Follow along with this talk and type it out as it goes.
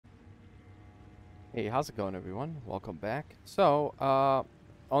Hey, how's it going, everyone? Welcome back. So,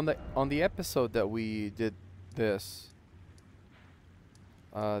 on the episode that we did this,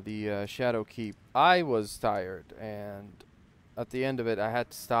 the Shadow Keep, I was tired, and at the end of it, I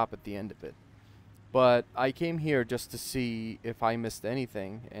had to stop at the end of it. But I came here just to see if I missed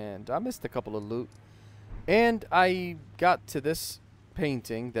anything, and I missed a couple of loot. And I got to this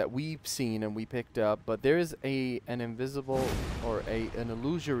painting that we've seen and we picked up, but there is an invisible or an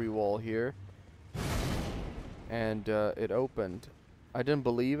illusory wall here, and it opened. I didn't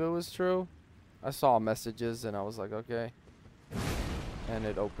believe it was true. I saw messages and I was like, okay, and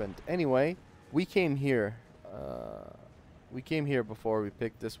it opened. Anyway, we came here. We came here before we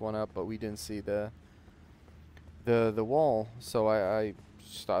picked this one up, but we didn't see the wall. So I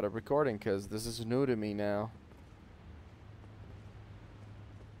started recording because this is new to me now,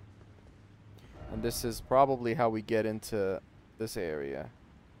 and this is probably how we get into this area.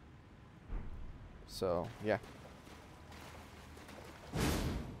 So yeah.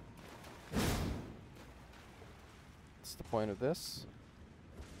 What's the point of this?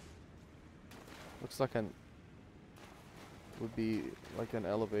 Looks like would be like an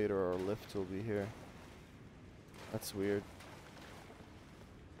elevator or a lift will be here. That's weird.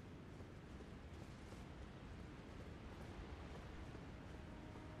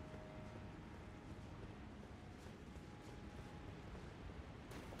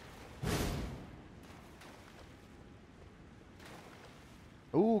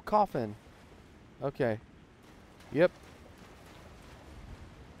 Ooh, coffin. Okay. Yep.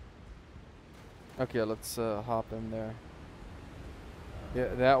 Okay, let's hop in there. Yeah,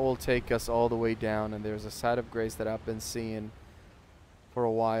 that will take us all the way down, and there's a side of grace that I've been seeing for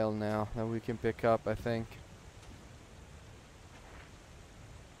a while now that we can pick up, I think.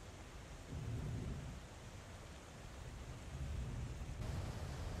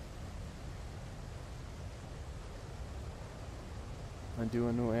 I do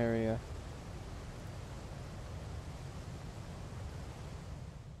a new area.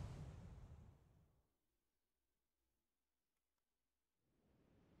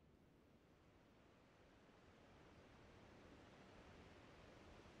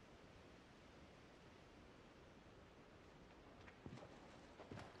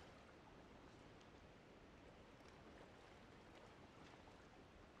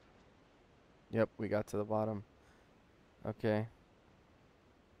 Yep, we got to the bottom. Okay.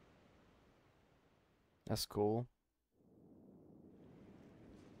 That's cool.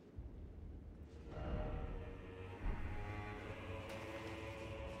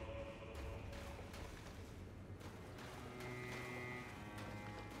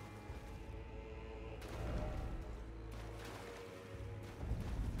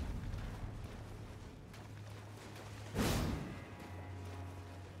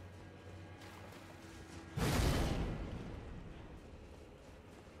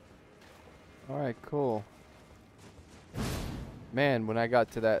 Alright, cool. Man, when I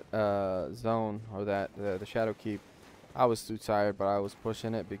got to that zone, or the Shadow Keep, I was too tired, but I was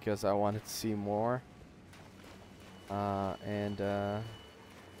pushing it because I wanted to see more. And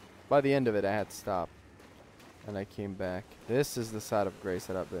by the end of it, I had to stop, and I came back. This is the side of grace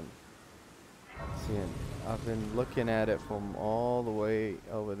that I've been seeing. I've been looking at it from all the way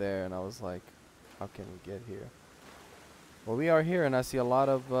over there, and I was like, how can we get here? Well, we are here, and I see a lot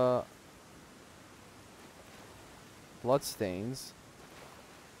of blood stains.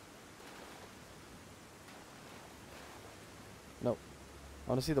 Nope.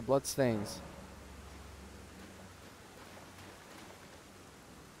 I want to see the blood stains.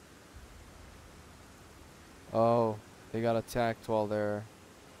 Oh, they got attacked while they're...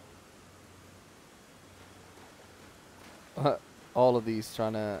 all of these try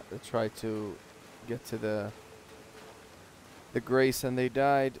to get to the grace, and they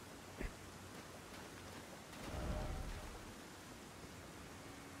died.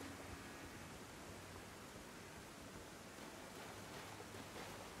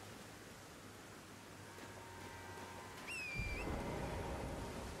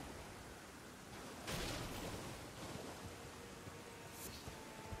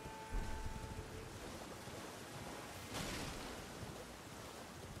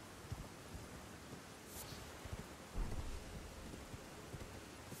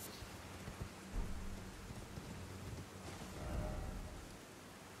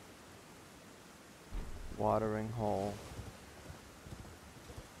 Watering hole.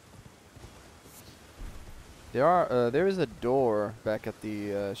 There is a door back at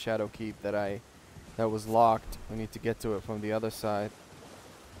the Shadow Keep that was locked. We need to get to it from the other side.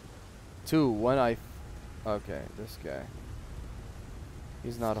 Okay, this guy.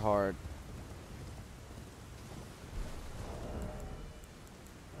 He's not hard.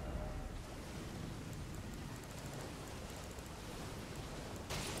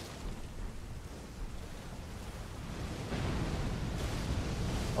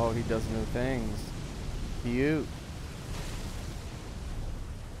 Oh, he does new things. Cute.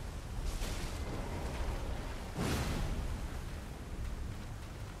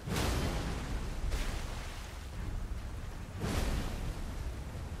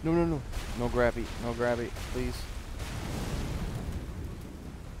 No, no, no. No grabby. No grabby, please.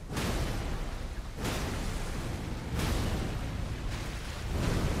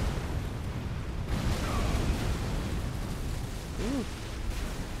 Ooh.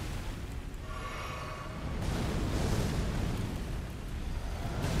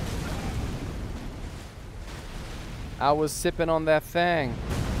 I was sipping on that thing.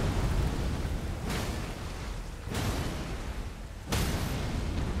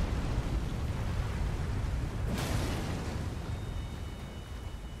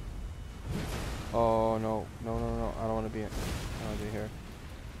 Oh no, no, no, no! I don't want to be. I don't want to be here.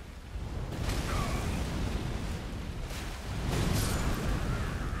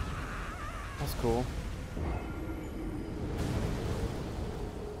 That's cool.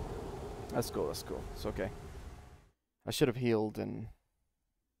 That's cool. That's cool. It's okay. I should have healed and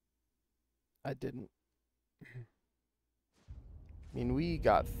I didn't. I mean, we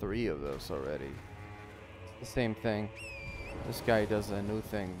got 3 of those already. It's the same thing. This guy does a new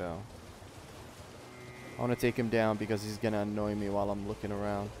thing though. I want to take him down because he's gonna annoy me while I'm looking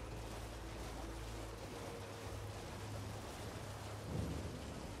around.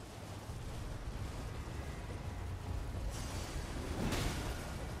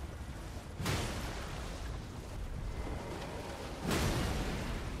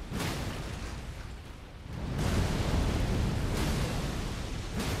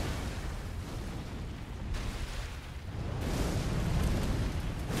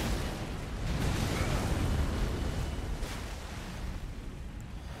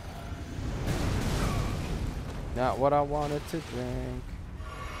 Not what I wanted to drink.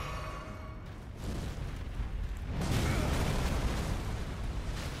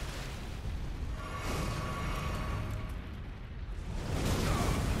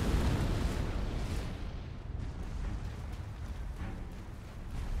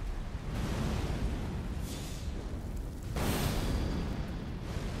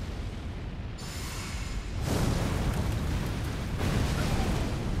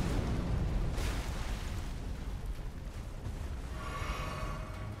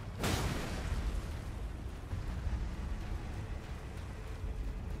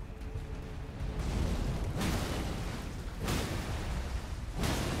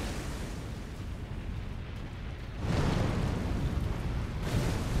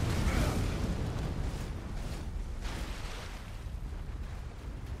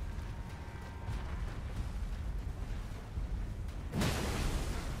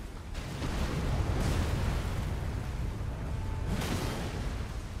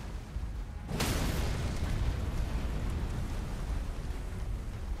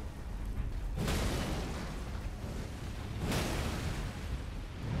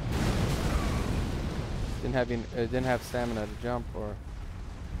 Didn't have stamina to jump or.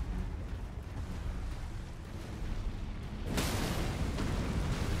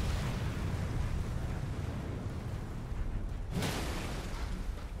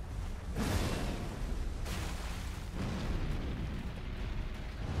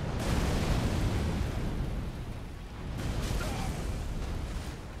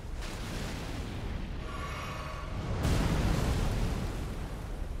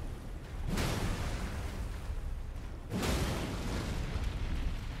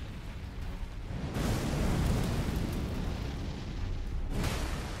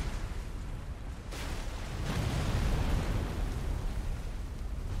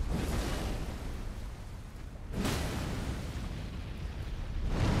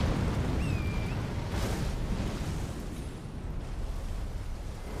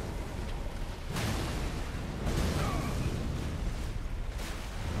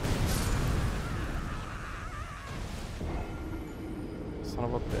 Son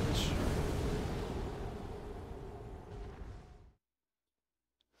of a bitch.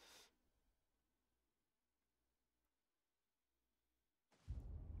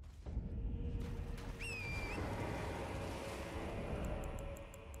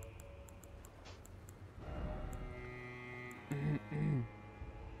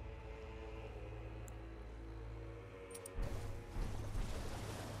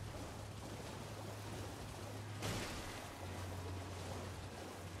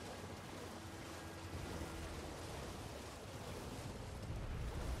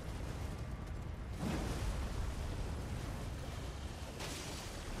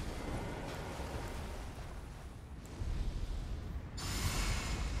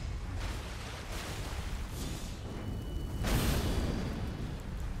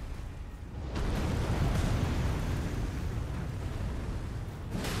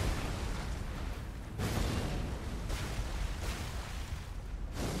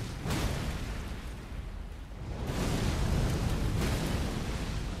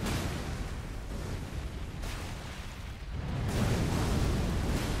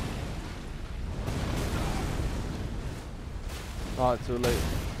 Oh, too late.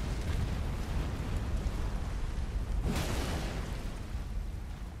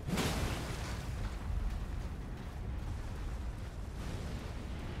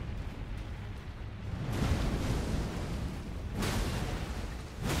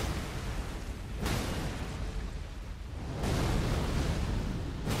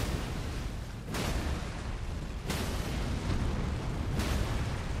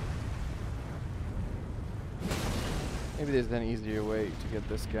 Maybe there's an easier way to get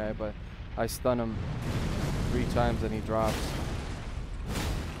this guy, but I stun him 3 times and he drops.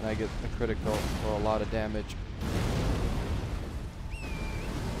 And I get a critical for a lot of damage.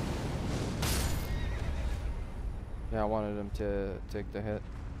 Yeah, I wanted him to take the hit.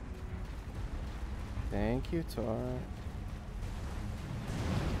 Thank you, Tor.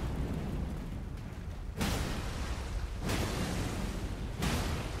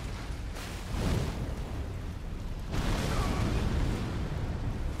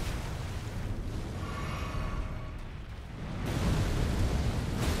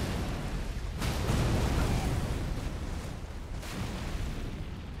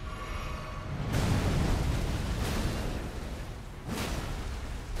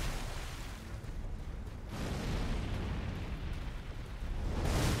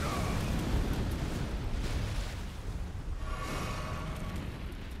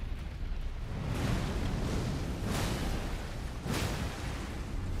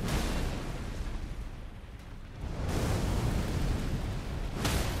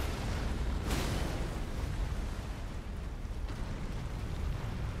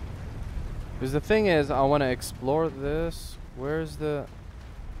 Because the thing is, I want to explore this. Where's the...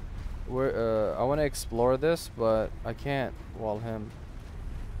 I want to explore this, but I can't while him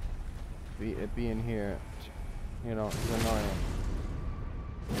be in here. You know, it's annoying.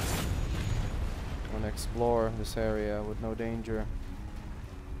 I want to explore this area with no danger.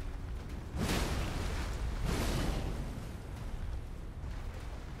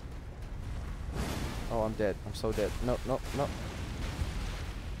 Oh, I'm dead. I'm so dead. No, no, no.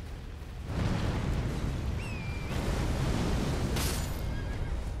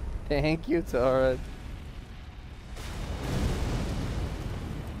 Thank you, Torrid.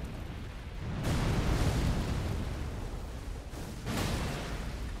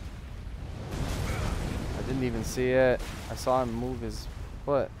 I didn't even see it. I saw him move his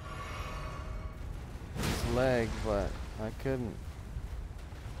foot. His leg, but I couldn't.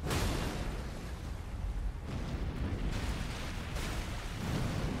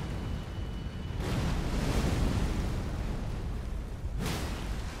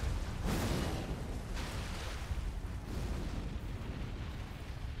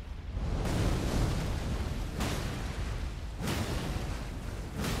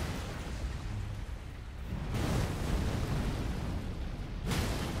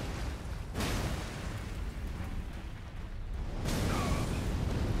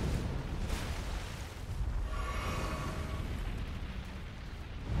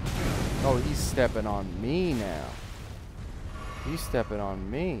 Oh, he's stepping on me now. He's stepping on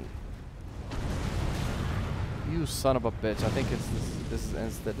me. You son of a bitch. I think it's this is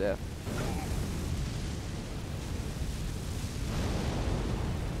insta death.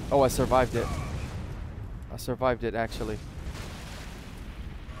 Oh, I survived it. I survived it actually.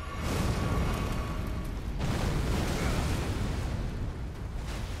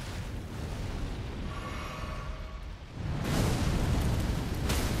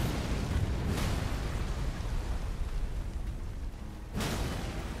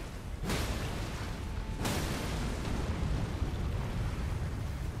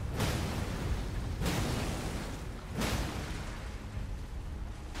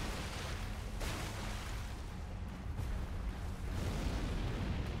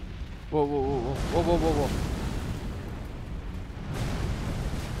 Whoa, whoa, whoa, whoa, whoa, whoa, whoa.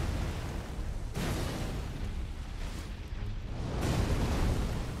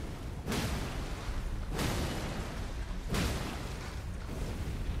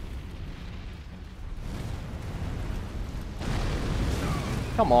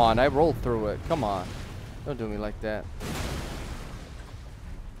 Come on, I rolled through it. Come on. Don't do me like that.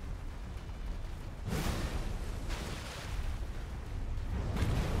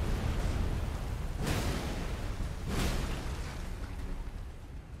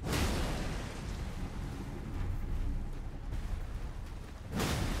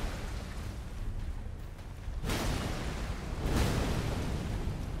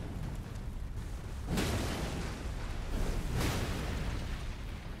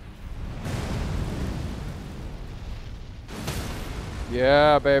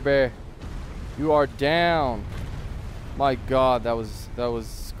 Yeah, baby. You are down. My God, that was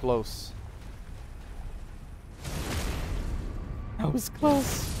close. That was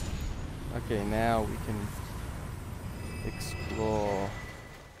close. Okay, now we can explore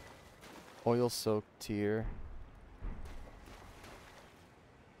oil-soaked tier.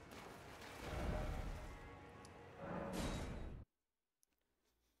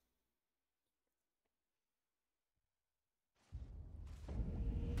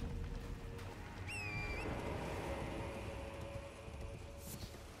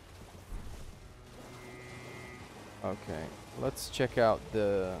 Okay, let's check out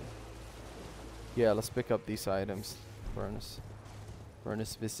the... Yeah, let's pick up these items. Furnace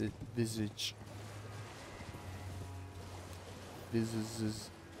visage. Visages.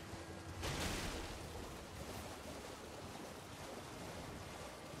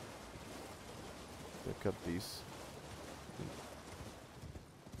 Pick up these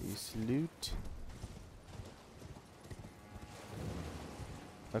loot.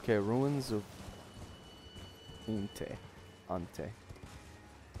 Okay, ruins of Ante.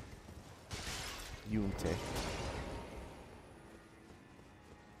 Yunte.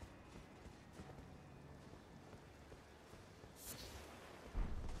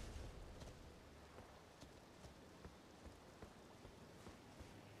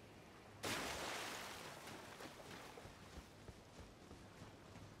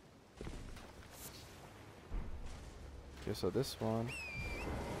 Okay, so this one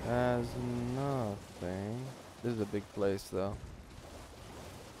has nothing. This is a big place though.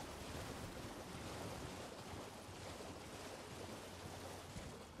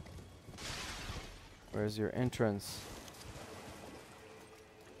 Where's your entrance?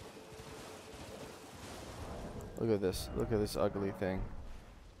 Look at this. Look at this ugly thing.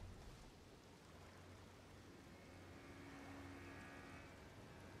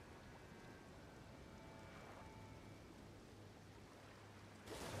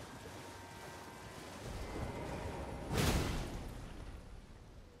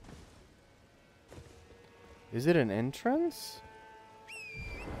 Is it an entrance?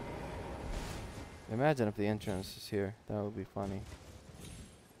 Imagine if the entrance is here. That would be funny.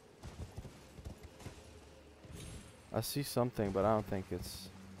 I see something, but I don't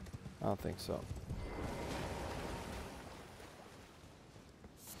think so.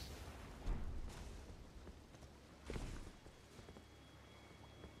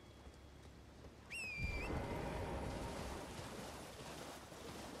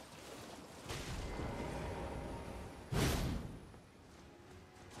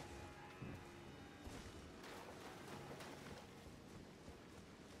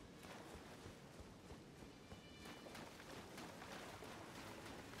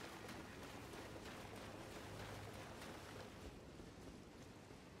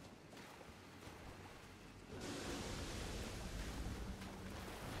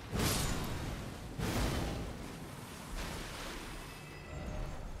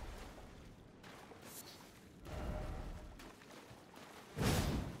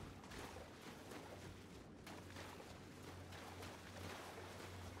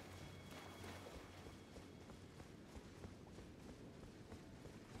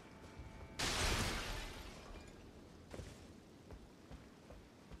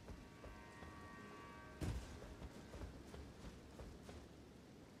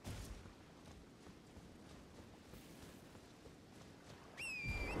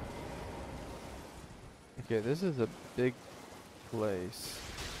 Okay, this is a big place.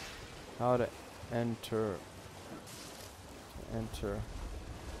 How to enter?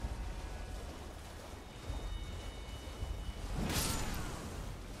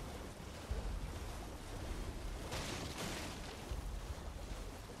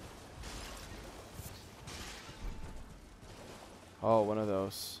 Oh, one of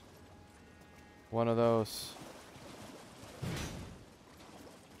those. One of those.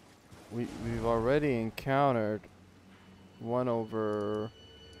 We've already encountered one over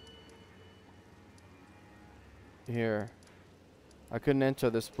here. I couldn't enter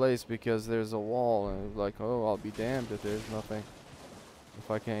this place because there's a wall, and it was like, oh, I'll be damned if there's nothing. If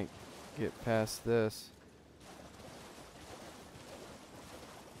I can't get past this.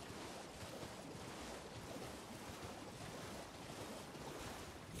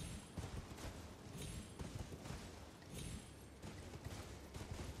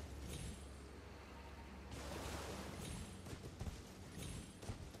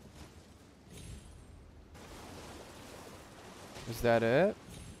 Is that it?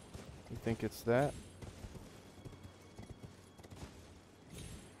 You think it's that?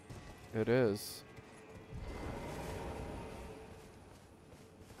 It is.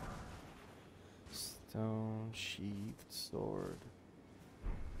 Stone sheathed sword.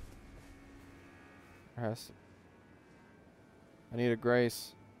 Has. I need a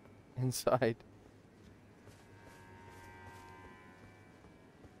grace inside.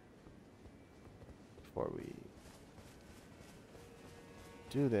 Before we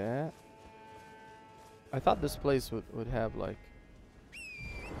do that, I thought this place would have like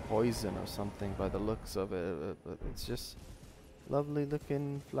poison or something by the looks of it, but it's just lovely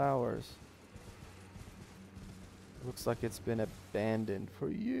looking flowers. Looks like it's been abandoned for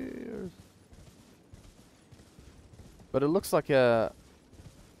years. But it looks like an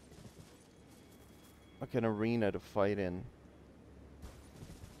arena to fight in.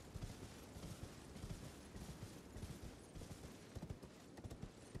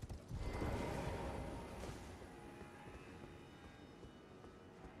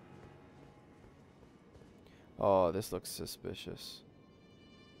 Oh, this looks suspicious.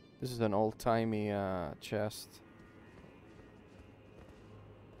 This is an old-timey chest.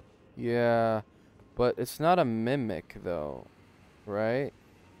 Yeah, but it's not a mimic though, right?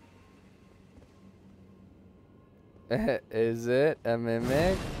 Is it a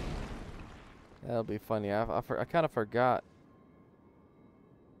mimic? That'll be funny. I kind of forgot.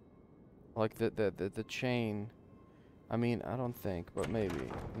 Like the chain. I mean, I don't think, but maybe.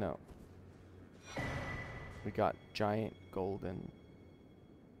 No. We got giant golden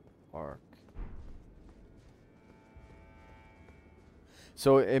arc.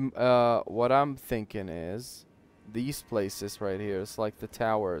 So, what I'm thinking is these places right here. It's like the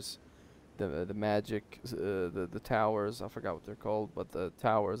towers, the magic, the towers. I forgot what they're called, but the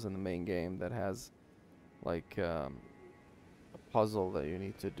towers in the main game that has like a puzzle that you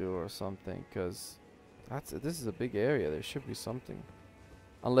need to do or something. Cause this is a big area. There should be something,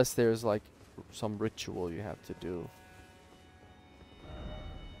 unless there's like some ritual you have to do.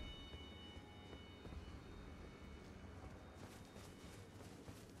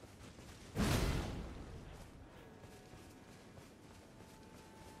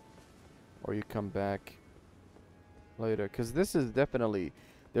 Or you come back later, because this is definitely,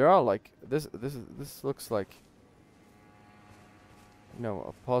 there are like this looks like, you know,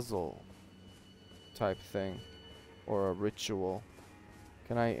 a puzzle type thing or a ritual.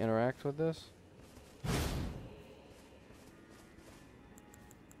 Can I interact with this?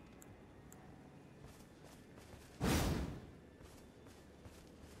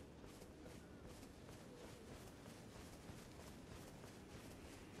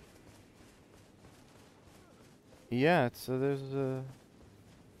 Yeah, so there's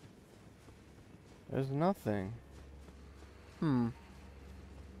nothing. Hmm.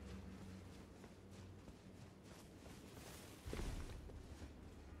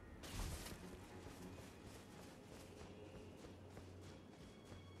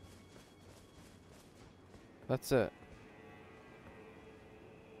 That's it.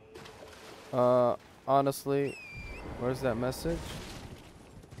 Honestly, where's that message?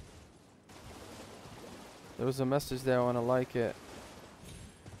 There was a message there, I wanna like it.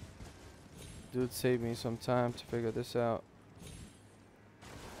 Dude, save me some time to figure this out.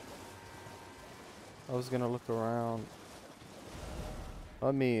 I was gonna look around.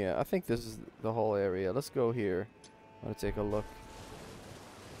 Let me, I think this is the whole area. Let's go here. I wanna take a look.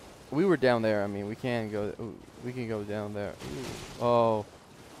 We were down there, I mean, we can go, we can go down there. Ooh. Oh,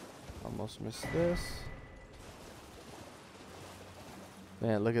 almost missed this.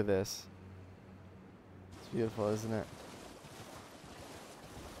 Man, look at this. It's beautiful, isn't it?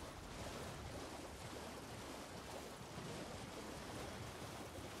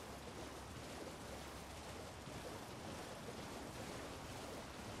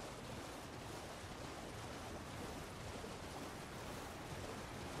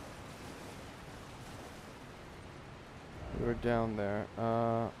 We were down there.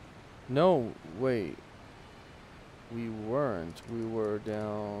 No, wait. We weren't. We were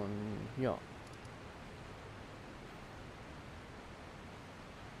down here.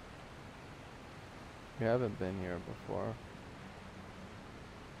 We haven't been here before.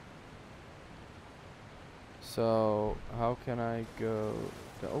 So, how can I go?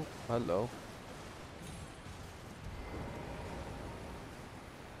 Oh, hello.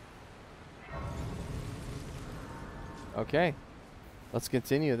 Okay. Let's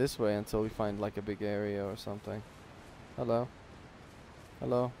continue this way until we find like a big area or something. Hello.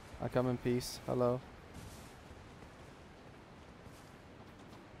 Hello. I come in peace. Hello.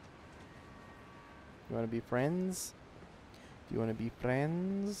 You want to be friends? Do you want to be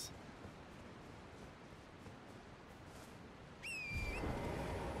friends?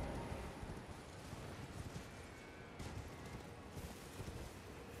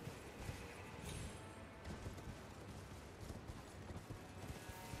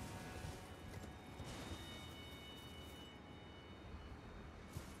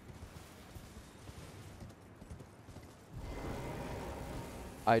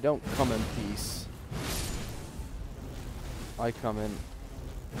 I don't come in peace. I come in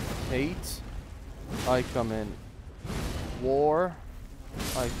hate. I come in war.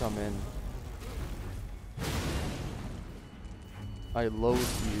 I come in. I loathe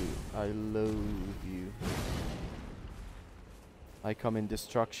you. I loathe you. I come in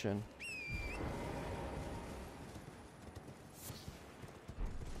destruction.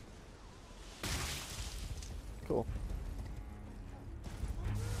 Cool.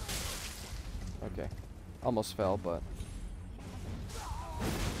 Okay. Almost fell, but...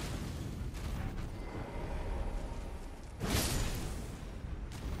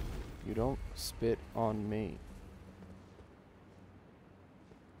 You don't spit on me.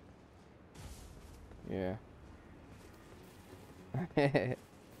 Yeah. I'm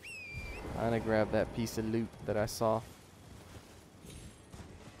gonna grab that piece of loot that I saw.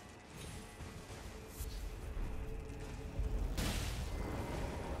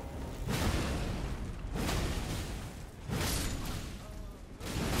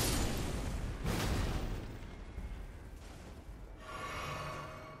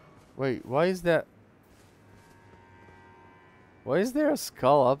 Wait, why is that? Why is there a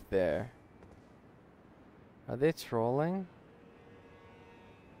skull up there? Are they trolling?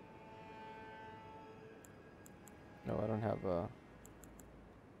 No, I don't have a...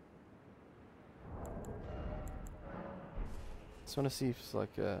 Just want to see if it's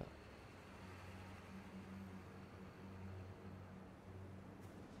like a...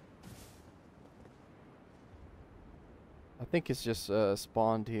 I think it's just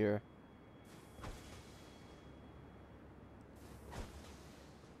spawned here.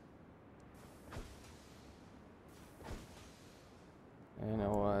 You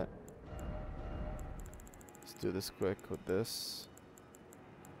know what? Let's do this quick with this.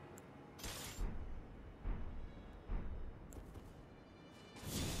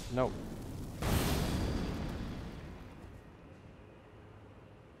 Nope.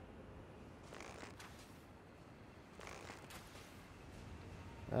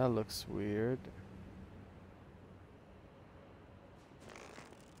 That looks weird.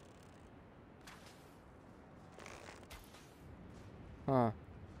 Huh.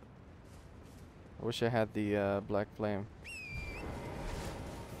 I wish I had the black flame.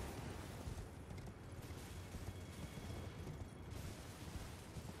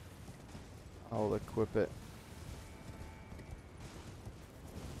 I'll equip it.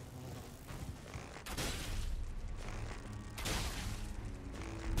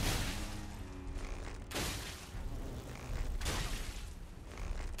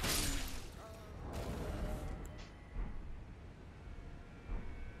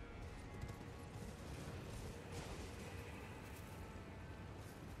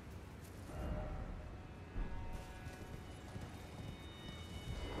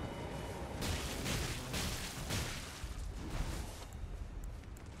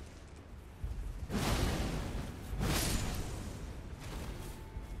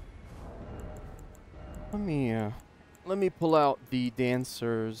 Let me pull out the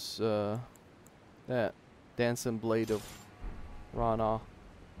dancer's that dancing blade of Rana.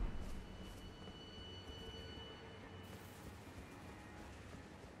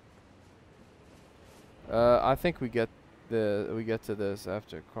 I think we get to this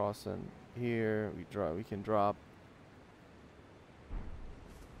after crossing here. We can drop.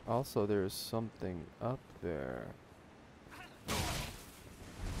 Also, there's something up there.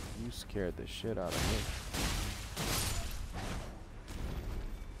 You scared the shit out of me.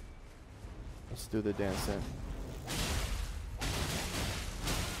 Let's do the dancing.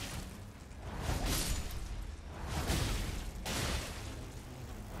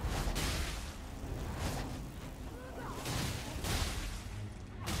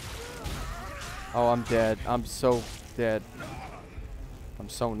 Oh, I'm dead. I'm so dead. I'm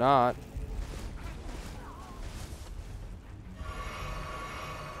so not.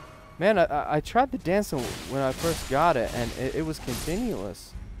 Man, I tried the dancing when I first got it, and it was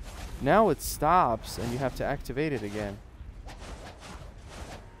continuous. Now it stops, and you have to activate it again.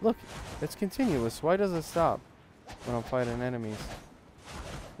 Look, it's continuous. Why does it stop when I'm fighting enemies?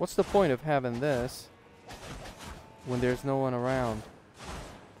 What's the point of having this when there's no one around?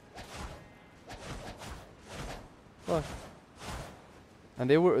 Look. And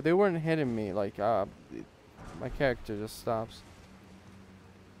they weren't hitting me, like, my character just stops.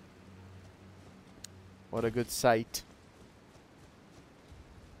 What a good sight.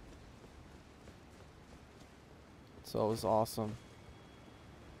 So it was awesome.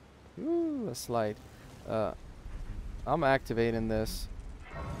 Ooh, a slide. I'm activating this,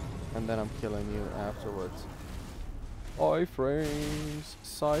 and then I'm killing you afterwards. iframes,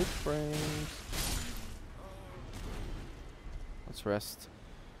 side frames. Let's rest.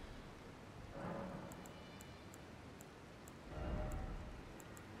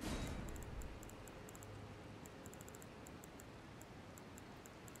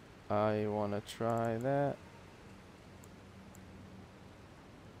 I wanna try that.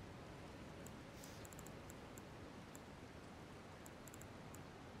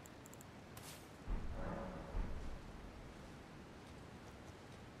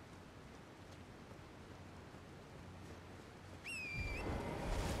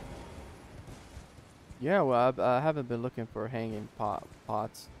 Yeah, well, I haven't been looking for hanging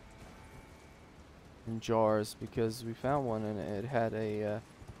pots and jars because we found one and it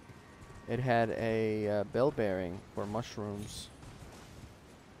had a bell bearing for mushrooms.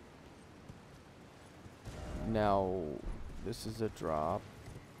 Now, this is a drop,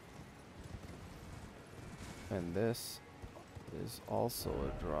 and this is also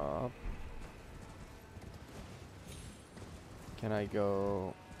a drop. Can I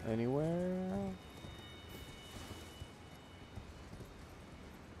go anywhere?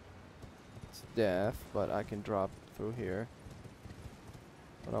 Death, but I can drop through here.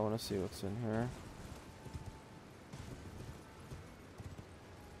 But I want to see what's in here.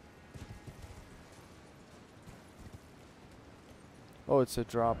 Oh, it's a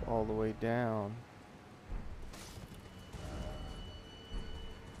drop all the way down.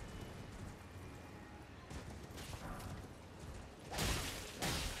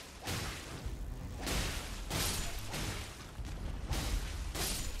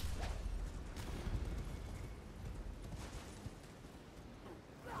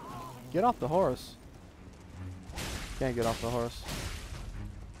 Get off the horse. Can't get off the horse.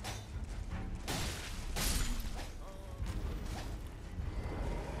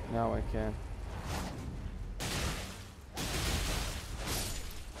 Now I can.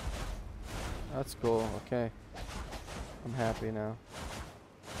 That's cool. Okay. I'm happy now.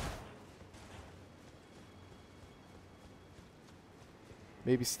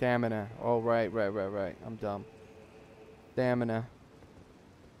 Maybe stamina. Oh, right. I'm dumb. Stamina.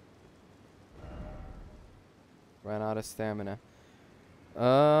 Ran out of stamina.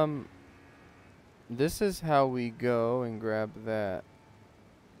 This is how we go and grab that.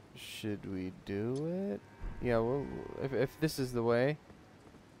 Should we do it? Yeah, well, if this is the way,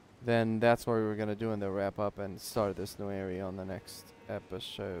 then that's what we're gonna do, and then wrap up and start this new area on the next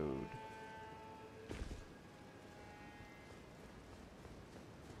episode.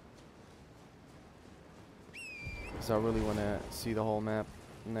 Because I really want to see the whole map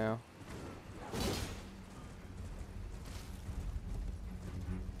now.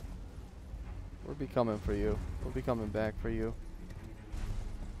 We'll be coming for you. We'll be coming back for you.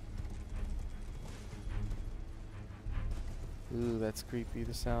 Ooh, that's creepy.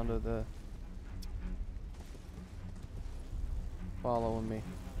 The sound of the following me.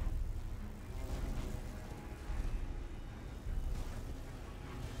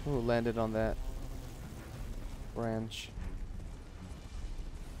 Ooh, landed on that branch.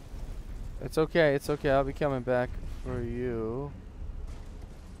 It's okay. It's okay. I'll be coming back for you.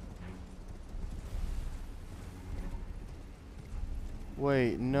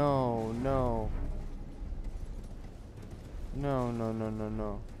 Wait, no. No. No,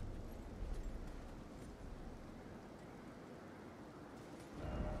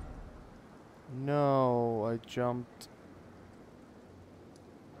 I jumped.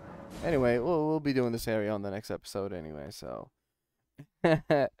 Anyway, we'll be doing this area on the next episode anyway, so.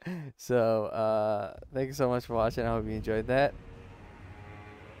 So, thank you so much for watching. I hope you enjoyed that.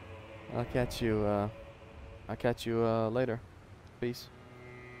 I'll catch you later. Peace.